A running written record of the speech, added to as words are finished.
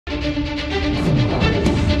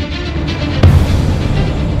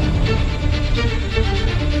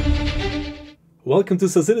Welcome to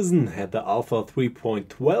Citizen at the Alpha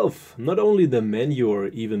 3.12. Not only the menu or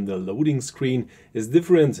even the loading screen is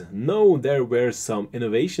different, no, there were some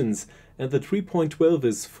innovations and the 3.12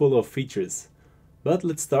 is full of features. But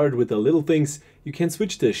let's start with the little things. You can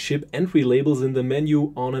switch the ship entry labels in the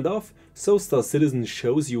menu on and off, so Star Citizen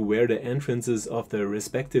shows you where the entrances of the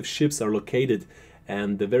respective ships are located.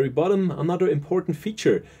 And the very bottom, another important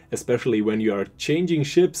feature, especially when you are changing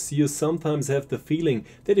ships, you sometimes have the feeling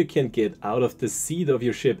that you can't get out of the seat of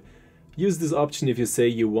your ship. Use this option if you say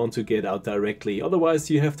you want to get out directly,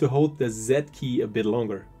 otherwise you have to hold the Z key a bit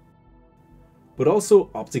longer. But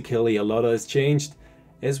also optically a lot has changed.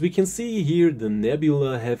 As we can see here, the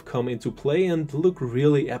nebula have come into play and look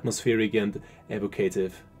really atmospheric and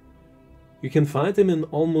evocative. You can find them in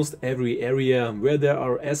almost every area where there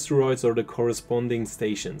are asteroids or the corresponding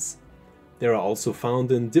stations. They are also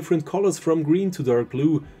found in different colors from green to dark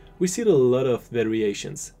blue. We see a lot of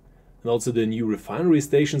variations. And also the new refinery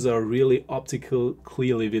stations are really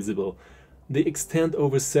clearly visible. They extend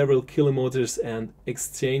over several kilometers and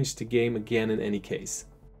exchange the game again in any case.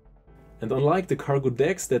 And unlike the cargo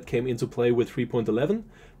decks that came into play with 3.11,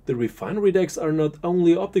 the refinery decks are not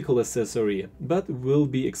only optical accessory, but will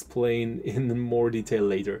be explained in more detail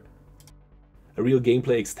later. A real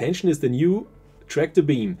gameplay extension is the new tractor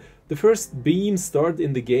beam. The first beam starts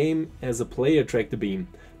in the game as a player tractor beam.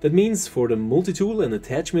 That means for the multi-tool and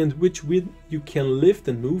attachment with you can lift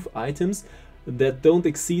and move items that don't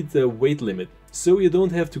exceed the weight limit. So you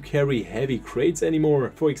don't have to carry heavy crates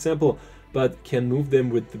anymore, for example, but can move them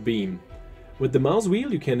with the beam. With the mouse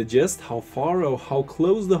wheel you can adjust how far or how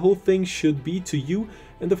close the whole thing should be to you,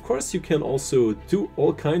 and of course you can also do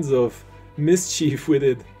all kinds of mischief with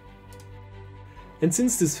it. And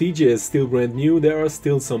since this feature is still brand new, there are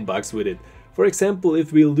still some bugs with it. For example,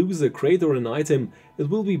 if we lose a crate or an item, it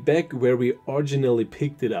will be back where we originally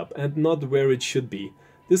picked it up and not where it should be.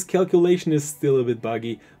 This calculation is still a bit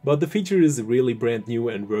buggy, but the feature is really brand new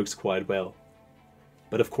and works quite well.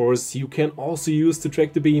 But of course you can also use the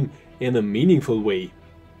tractor beam in a meaningful way.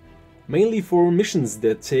 Mainly for missions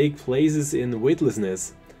that take places in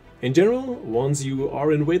weightlessness. In general, once you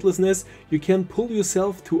are in weightlessness, you can pull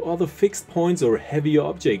yourself to other fixed points or heavier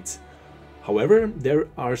objects. However, there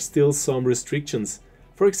are still some restrictions.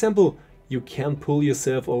 For example, you can't pull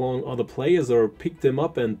yourself along other players or pick them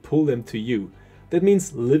up and pull them to you. That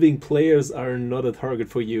means living players are not a target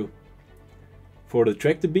for you. For the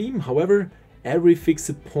tractor beam, however, every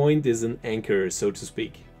fixed point is an anchor, so to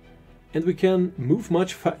speak. And we can move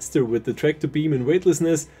much faster with the tractor beam in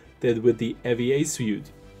weightlessness than with the EVA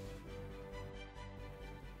suit.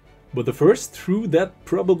 But the first truth that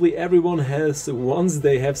probably everyone has once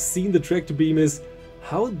they have seen the tractor beam is,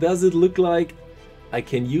 how does it look like? I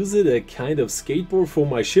can use it a kind of skateboard for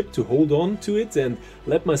my ship to hold on to it and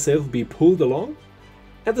let myself be pulled along?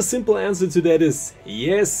 And the simple answer to that is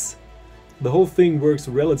yes! The whole thing works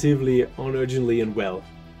relatively unurgently and well.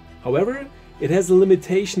 However, it has a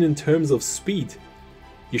limitation in terms of speed.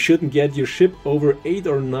 You shouldn't get your ship over 8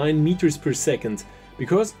 or 9 meters per second,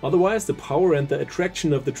 because otherwise the power and the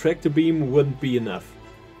attraction of the tractor beam wouldn't be enough.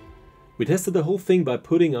 We tested the whole thing by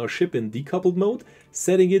putting our ship in decoupled mode,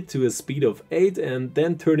 setting it to a speed of 8 and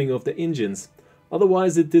then turning off the engines.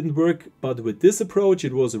 Otherwise it didn't work, but with this approach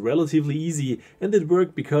it was relatively easy, and it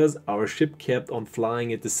worked because our ship kept on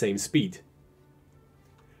flying at the same speed.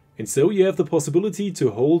 And so you have the possibility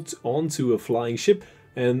to hold on to a flying ship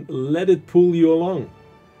and let it pull you along.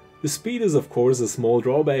 The speed is of course a small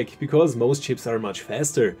drawback, because most ships are much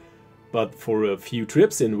faster, but for a few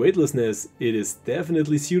trips in weightlessness it is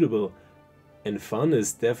definitely suitable, and fun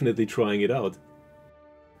is definitely trying it out.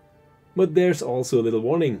 But there's also a little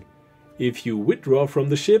warning. If you withdraw from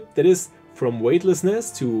the ship, that is, from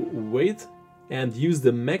weightlessness to weight, and use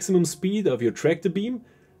the maximum speed of your tractor beam,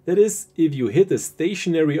 that is, if you hit a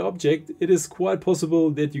stationary object, it is quite possible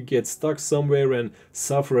that you get stuck somewhere and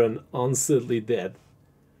suffer an unsettly death.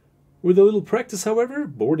 With a little practice, however,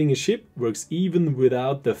 boarding a ship works even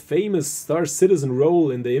without the famous Star Citizen role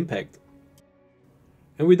in the impact.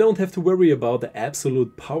 And we don't have to worry about the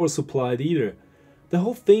absolute power supply either. The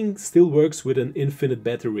whole thing still works with an infinite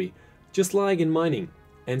battery, just like in mining.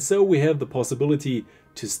 And so we have the possibility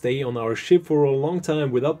to stay on our ship for a long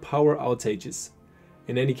time without power outages.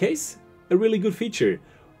 In any case, a really good feature,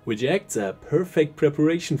 which acts a perfect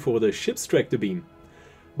preparation for the ship's tractor beam.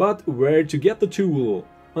 But where to get the tool?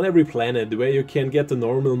 On every planet where you can get the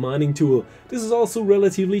normal mining tool, this is also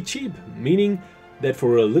relatively cheap, meaning that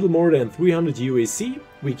for a little more than 300 UAC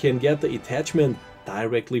we can get the attachment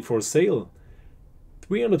directly for sale.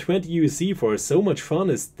 320 USD for so much fun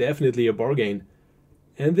is definitely a bargain.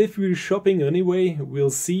 And if we're shopping anyway, we'll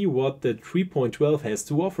see what the 3.12 has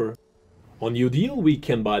to offer. On New Deal we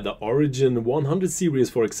can buy the Origin 100 series,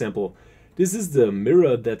 for example. This is the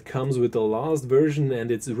mirror that comes with the last version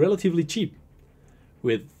and it's relatively cheap.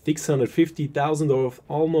 With 650,000 or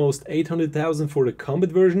almost 800,000 for the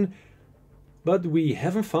combat version, but we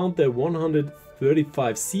haven't found the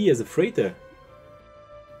 135C as a freighter.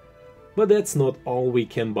 But that's not all we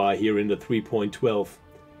can buy here in the 3.12.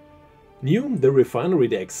 New, the refinery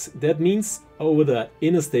decks. That means over the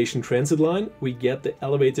inner station transit line we get the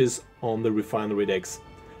elevators on the refinery decks.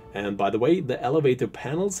 And by the way, the elevator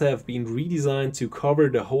panels have been redesigned to cover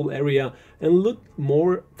the whole area and look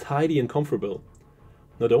more tidy and comfortable.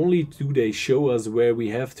 Not only do they show us where we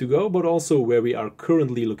have to go, but also where we are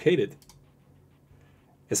currently located.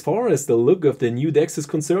 As far as the look of the new decks is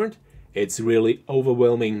concerned, it's really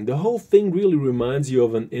overwhelming. The whole thing really reminds you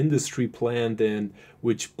of an industry plant and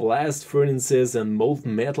which blast furnaces and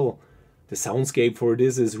molten metal. The soundscape for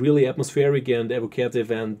this is really atmospheric and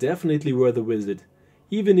evocative and definitely worth a visit,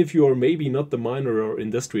 even if you are maybe not the miner or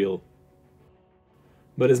industrial.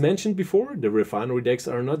 But as mentioned before, the refinery decks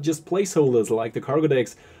are not just placeholders like the cargo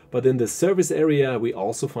decks, but in the service area we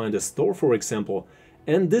also find a store, for example.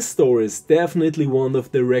 And this store is definitely one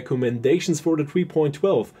of the recommendations for the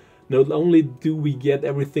 3.12. Not only do we get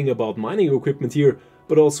everything about mining equipment here,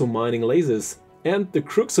 but also mining lasers. And the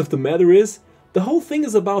crux of the matter is, the whole thing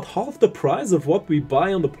is about half the price of what we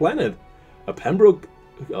buy on the planet. A Pembroke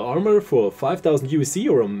armor for 5,000 USD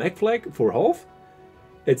or a Mech flag for half?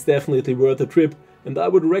 It's definitely worth a trip, and I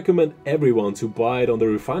would recommend everyone to buy it on the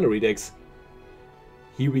refinery decks.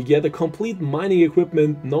 Here we get a complete mining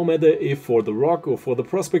equipment, no matter if for the ROC or for the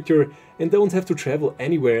Prospector, and don't have to travel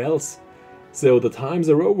anywhere else. So the times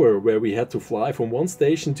are over where we had to fly from one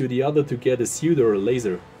station to the other to get a suit or a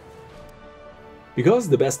laser. Because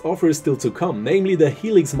the best offer is still to come, namely the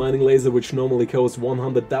Helix Mining Laser, which normally costs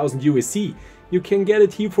 100,000 USD, you can get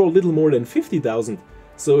it here for a little more than 50,000,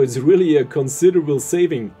 so it's really a considerable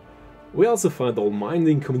saving. We also find all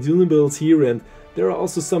mining consumables here, and there are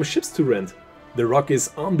also some ships to rent. The ROC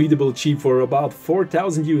is unbeatable cheap for about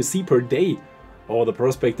 4,000 USD per day, or the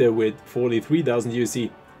Prospector with 43,000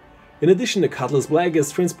 USD. In addition, the Cutlass Black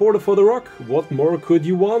is transporter for the ROC. What more could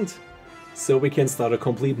you want? So we can start a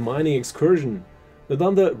complete mining excursion. But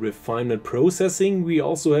under refinement processing, we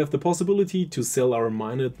also have the possibility to sell our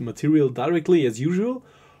mined material directly as usual,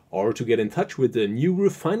 or to get in touch with the new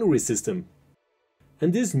refinery system.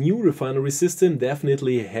 And this new refinery system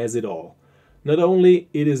definitely has it all. Not only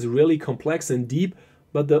it is really complex and deep,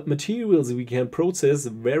 but the materials we can process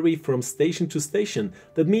vary from station to station.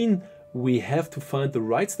 That means we have to find the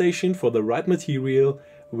right station for the right material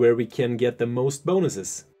where we can get the most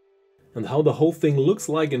bonuses. And how the whole thing looks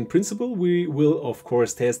like in principle we will of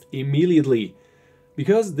course test immediately.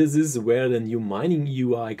 Because this is where the new mining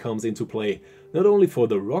UI comes into play, not only for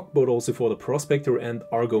the ROC but also for the Prospector and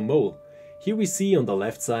Argo Mole. Here we see on the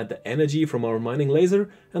left side the energy from our mining laser,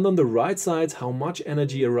 and on the right side how much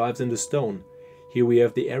energy arrives in the stone. Here we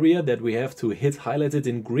have the area that we have to hit highlighted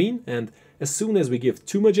in green, and as soon as we give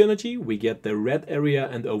too much energy we get the red area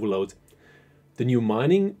and overload. The new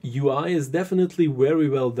mining UI is definitely very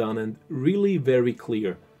well done and really very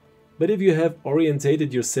clear. But if you have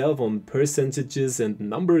orientated yourself on percentages and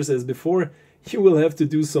numbers as before, you will have to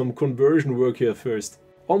do some conversion work here first.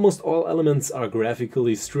 Almost all elements are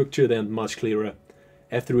graphically structured and much clearer.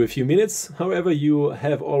 After a few minutes, however, you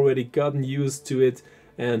have already gotten used to it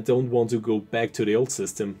and don't want to go back to the old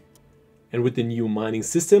system. And with the new mining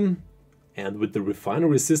system, and with the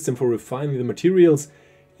refinery system for refining the materials,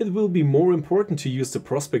 it will be more important to use the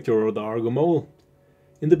Prospector or the Argo Mole.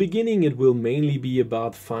 In the beginning it will mainly be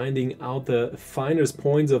about finding out the finest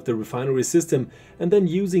points of the refinery system and then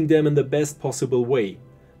using them in the best possible way.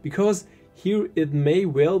 Because here it may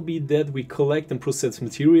well be that we collect and process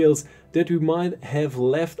materials that we might have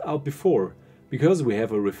left out before, because we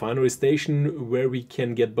have a refinery station where we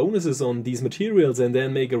can get bonuses on these materials and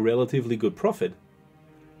then make a relatively good profit.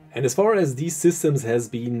 And as far as these systems has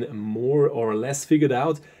been more or less figured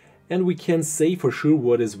out, and we can say for sure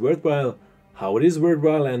what is worthwhile, how it is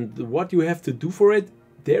worthwhile and what you have to do for it,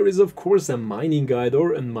 there is of course a mining guide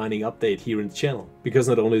or a mining update here in the channel. Because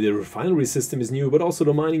not only the refinery system is new, but also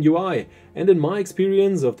the mining UI. And in my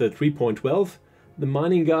experience of the 3.12, the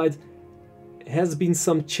mining guide has been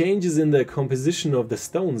some changes in the composition of the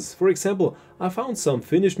stones. For example, I found some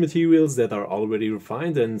finished materials that are already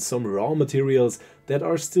refined and some raw materials that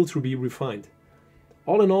are still to be refined.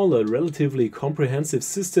 All in all, a relatively comprehensive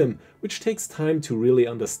system which takes time to really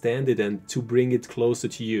understand it and to bring it closer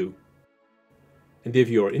to you. And if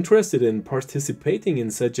you're interested in participating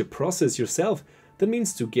in such a process yourself, that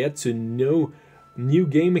means to get to know new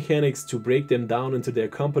game mechanics, to break them down into their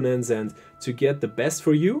components and to get the best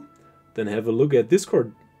for you, then have a look at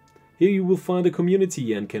Discord. Here you will find a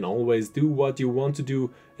community and can always do what you want to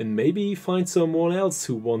do and maybe find someone else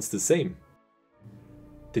who wants the same.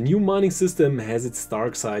 The new mining system has its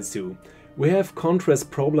dark sides too. We have contrast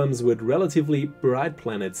problems with relatively bright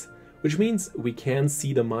planets, which means we can't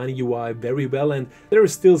see the mining UI very well and there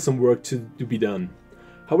is still some work to be done.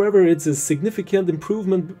 However, it's a significant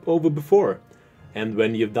improvement over before. And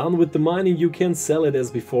when you're done with the mining, you can sell it as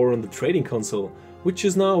before on the trading console, which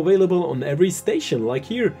is now available on every station, like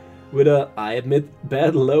here, with a, I admit,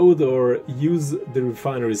 bad load or use the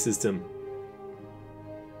refinery system.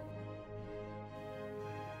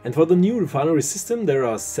 And for the new refinery system, there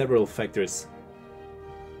are several factors.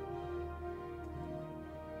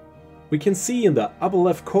 We can see in the upper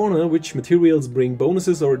left corner which materials bring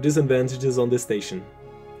bonuses or disadvantages on this station.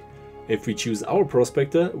 If we choose our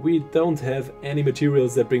prospector, we don't have any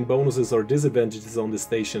materials that bring bonuses or disadvantages on this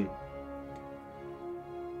station.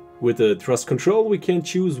 With the trust control, we can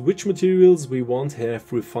choose which materials we want to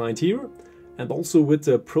have refined here, and also with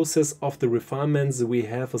the process of the refinements we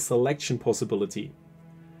have a selection possibility.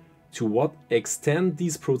 To what extent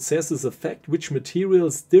these processes affect which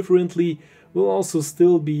materials differently will also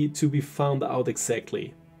still be to be found out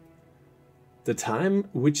exactly. The time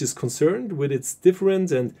which is concerned with its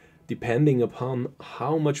different and depending upon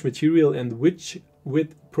how much material and which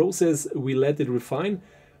process we let it refine,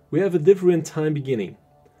 we have a different time beginning.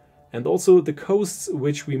 And also the costs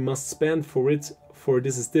which we must spend for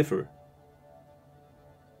this is differ.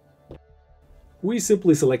 We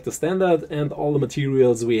simply select the standard and all the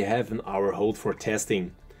materials we have in our hold for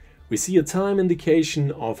testing. We see a time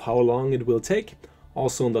indication of how long it will take.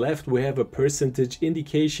 Also on the left we have a percentage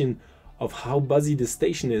indication of how busy the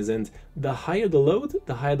station is, and the higher the load,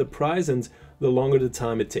 the higher the price and the longer the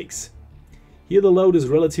time it takes. Here the load is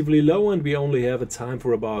relatively low and we only have a time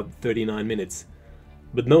for about 39 minutes.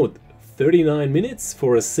 But note, 39 minutes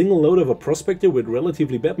for a single load of a prospector with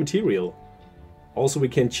relatively bad material. Also we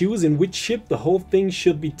can choose in which ship the whole thing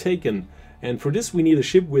should be taken, and for this we need a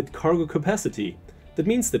ship with cargo capacity. That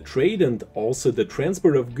means the trade and also the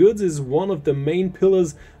transport of goods is one of the main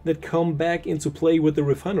pillars that come back into play with the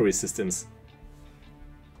refinery systems.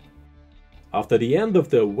 After the end of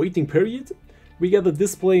the waiting period, we get a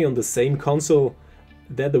display on the same console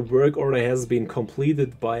that the work order has been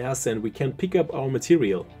completed by us and we can pick up our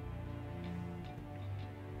material.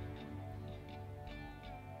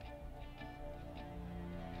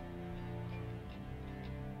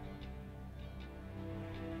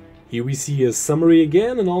 Here we see a summary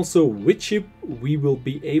again and also which ship we will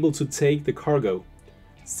be able to take the cargo.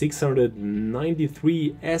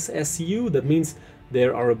 693 SSU, that means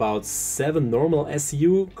there are about 7 normal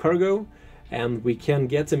SU cargo and we can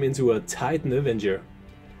get them into a Titan Avenger.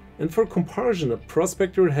 And for comparison, a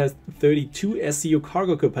prospector has 32 SU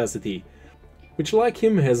cargo capacity, which like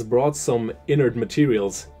him has brought some inert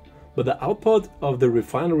materials. But the output of the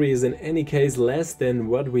refinery is in any case less than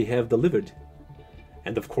what we have delivered.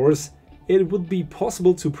 And of course, it would be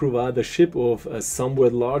possible to provide a ship of a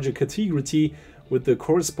somewhat larger category with the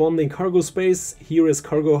corresponding cargo space here as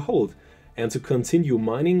cargo hold, and to continue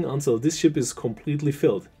mining until this ship is completely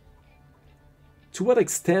filled. To what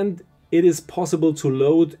extent it is possible to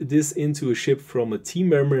load this into a ship from a team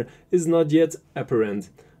member is not yet apparent,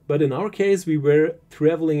 but in our case we were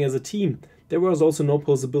traveling as a team. There was also no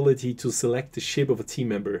possibility to select the ship of a team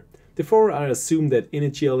member. Therefore, I assume that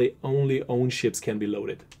initially only own ships can be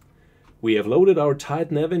loaded. We have loaded our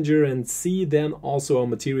Titan Avenger and see then also our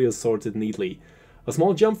materials sorted neatly. A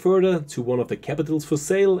small jump further to one of the capitals for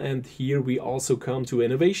sale, and here we also come to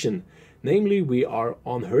innovation. Namely, we are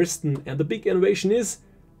on Horistas and the big innovation is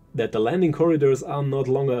that the landing corridors are not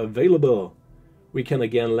longer available. We can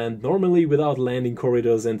again land normally without landing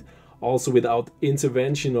corridors and also without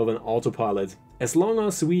intervention of an autopilot, as long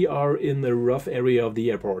as we are in the rough area of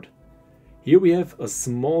the airport. Here we have a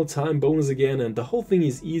small time bonus again and the whole thing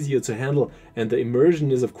is easier to handle, and the immersion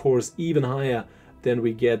is of course even higher than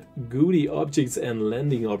we get goody objects and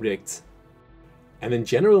landing objects. And in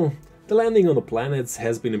general, the landing on the planets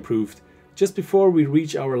has been improved. Just before we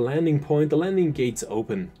reach our landing point, the landing gates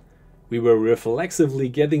open. We were reflexively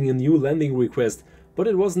getting a new landing request, but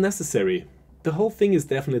it was necessary. The whole thing is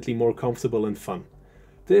definitely more comfortable and fun.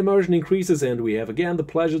 The immersion increases and we have again the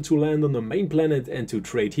pleasure to land on the main planet and to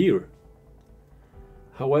trade here.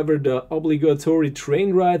 However, the obligatory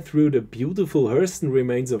train ride through the beautiful Horistas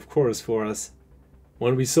remains of course for us.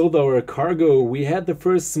 When we sold our cargo, we had the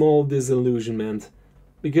first small disillusionment,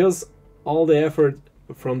 because all the effort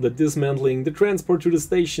from the dismantling, the transport to the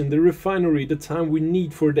station, the refinery, the time we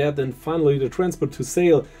need for that, and finally the transport to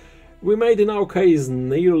sale, we made in our case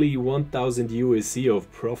nearly 1000 USC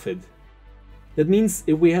of profit. That means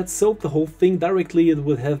if we had sold the whole thing directly, it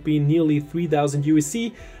would have been nearly 3000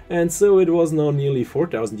 USC, and so it was now nearly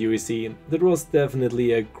 4000 USC. That was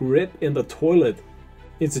definitely a grip in the toilet.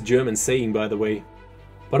 It's a German saying, by the way.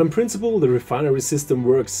 But in principle, the refinery system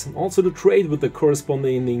works. Also the trade with the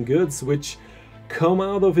corresponding goods which come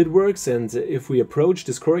out of it works, and if we approach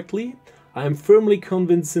this correctly, I am firmly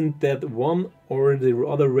convinced that one or the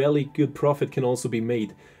other really good profit can also be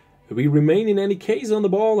made. We remain in any case on the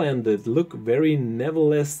ball, and it look very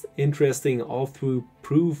nevertheless interesting all through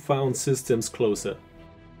proof-found systems closer.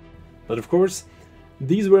 But of course,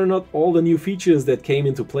 these were not all the new features that came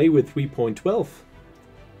into play with 3.12.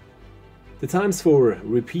 The times for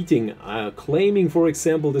repeating, claiming for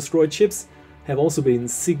example destroyed ships have also been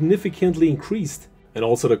significantly increased. And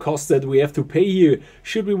also the cost that we have to pay here,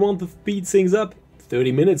 should we want to speed things up.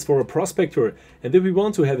 30 minutes for a prospector, and if we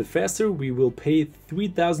want to have it faster, we will pay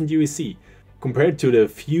 3000 USC, compared to the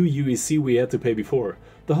few USC we had to pay before.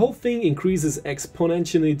 The whole thing increases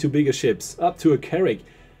exponentially to bigger ships, up to a Carrack.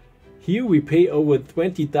 Here we pay over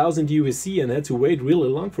 20,000 USC and had to wait really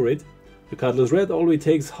long for it. The Cutlass Red only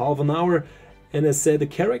takes half an hour, and as said, the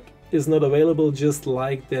Carrack is not available just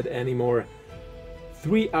like that anymore.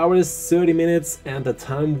 3 hours 30 minutes, and the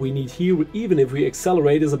time we need here, even if we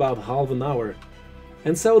accelerate, is about half an hour.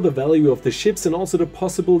 And so the value of the ships and also the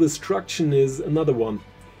possible destruction is another one.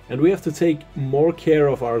 And we have to take more care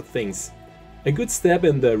of our things. A good step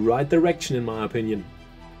in the right direction in my opinion.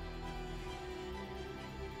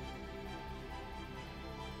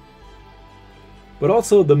 But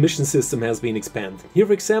also the mission system has been expanded. Here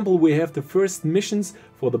for example we have the first missions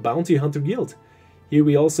for the Bounty Hunter Guild. Here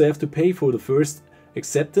we also have to pay for the first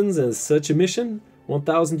acceptance as such a mission,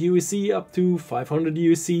 1000 USC up to 500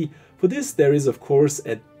 USC. For this there is of course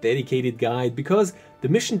a dedicated guide, because the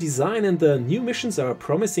mission design and the new missions are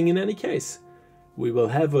promising in any case. We will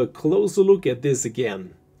have a closer look at this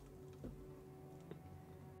again.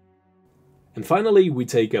 And finally we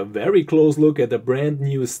take a very close look at the brand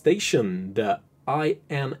new station, the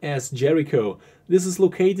INS Jericho. This is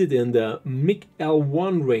located in the MiG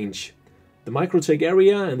L1 range, the microtech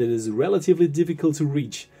area, and it is relatively difficult to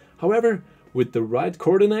reach. However, with the right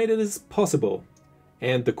coordinate it is possible.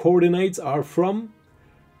 And the coordinates are from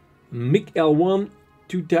MiG L1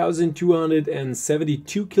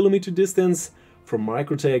 2272 km distance, from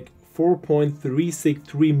microtech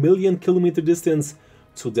 4.363 million km distance,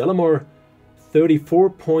 to Delamore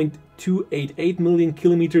 34.288 million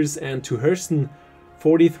kilometers, and to Hurston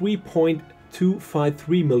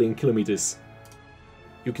 43.253 million kilometers.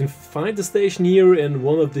 You can find the station here in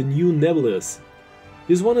one of the new nebulas.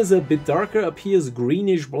 This one is a bit darker, appears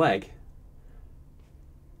greenish black.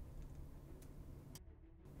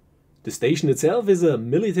 The station itself is a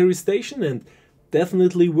military station and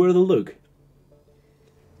definitely worth a look.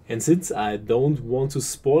 And since I don't want to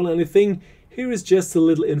spoil anything, here is just a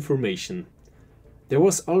little information. There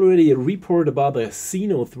was already a report about a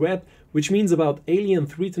Xeno threat, which means about alien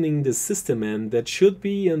threatening the system, and that should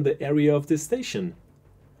be in the area of this station.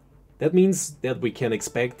 That means that we can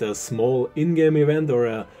expect a small in-game event or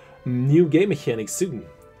a new game mechanic soon.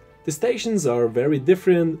 The stations are very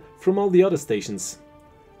different from all the other stations.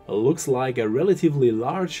 It looks like a relatively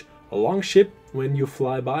large, long ship when you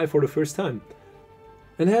fly by for the first time,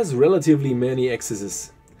 and has relatively many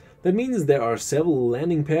accesses. That means there are several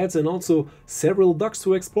landing pads and also several docks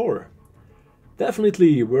to explore.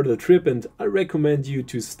 Definitely worth a trip, and I recommend you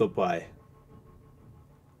to stop by.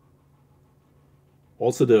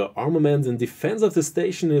 Also the armament and defense of the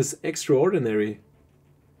station is extraordinary.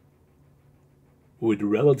 With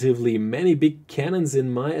relatively many big cannons,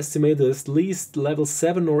 in my estimate at least level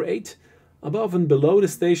 7 or 8, above and below the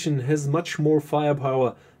station has much more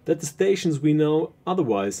firepower than the stations we know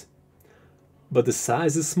otherwise. But the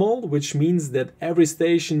size is small, which means that every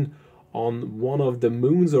station on one of the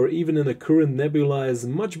moons or even in a current nebula is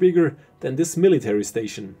much bigger than this military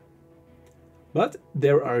station. But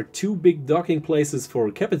there are 2 big docking places for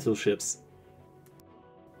capital ships.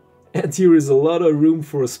 And here is a lot of room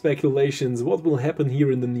for speculations what will happen here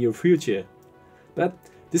in the near future. But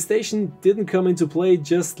this station didn't come into play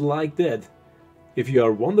just like that. If you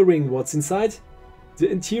are wondering what's inside, the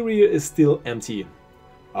interior is still empty.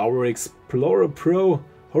 Our Explorer Pro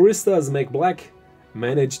Horistas Mac Black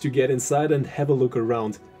managed to get inside and have a look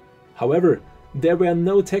around. However, there were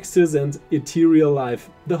no textures and interior life.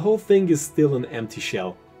 The whole thing is still an empty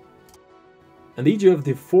shell. And each of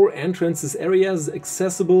the 4 entrances areas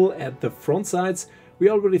accessible at the front sides we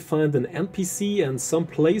already find an NPC and some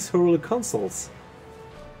placeholder consoles.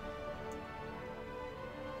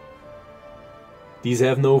 These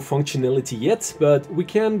have no functionality yet, but we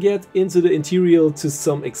can get into the interior to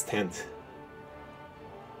some extent.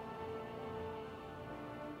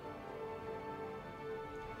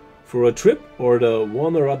 For a trip or the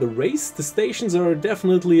one or other race, the stations are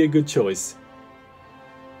definitely a good choice.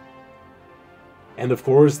 And of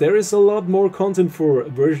course, there is a lot more content for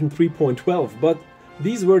version 3.12, but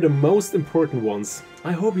these were the most important ones.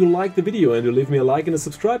 I hope you liked the video and you leave me a like and a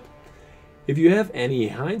subscribe. If you have any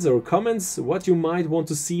hints or comments what you might want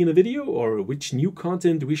to see in a video or which new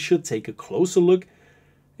content we should take a closer look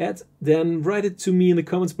at, then write it to me in the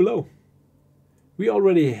comments below. We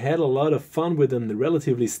already had a lot of fun with a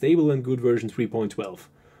relatively stable and good version 3.12.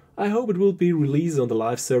 I hope it will be released on the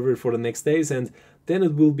live server for the next days and then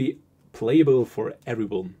it will be playable for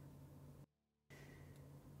everyone.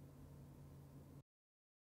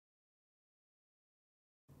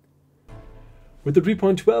 With the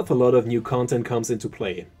 3.12 a lot of new content comes into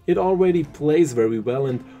play. It already plays very well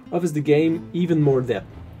and offers the game even more depth.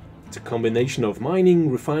 It's a combination of mining,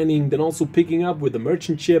 refining, then also picking up with the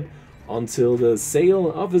merchant ship until the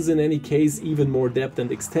sail offers in any case even more depth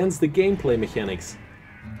and extends the gameplay mechanics.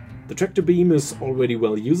 The tractor beam is already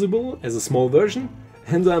well usable as a small version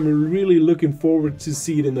and I'm really looking forward to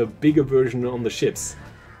see it in a bigger version on the ships.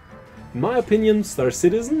 In my opinion, Star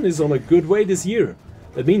Citizen is on a good way this year.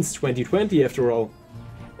 That means 2020 after all,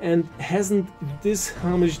 and hasn't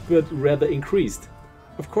disharmonized but rather increased.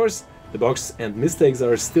 Of course, the bugs and mistakes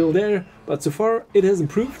are still there, but so far it has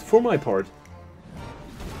improved for my part.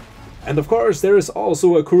 And of course there is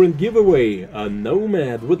also a current giveaway, a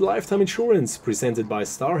Nomad with lifetime insurance presented by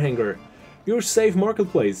Hangar, your safe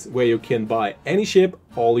marketplace where you can buy any ship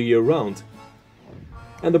all year round.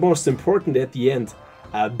 And the most important at the end,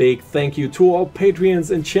 a big thank you to all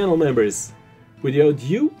Patreons and channel members. Without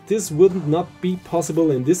you, this would not be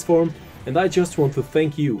possible in this form, and I just want to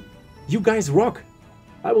thank you. You guys rock!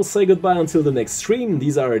 I will say goodbye until the next stream.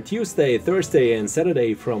 These are Tuesday, Thursday and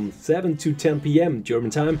Saturday from 7 to 10 PM German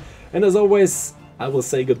time. And as always, I will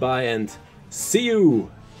say goodbye and see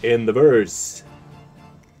you in the verse.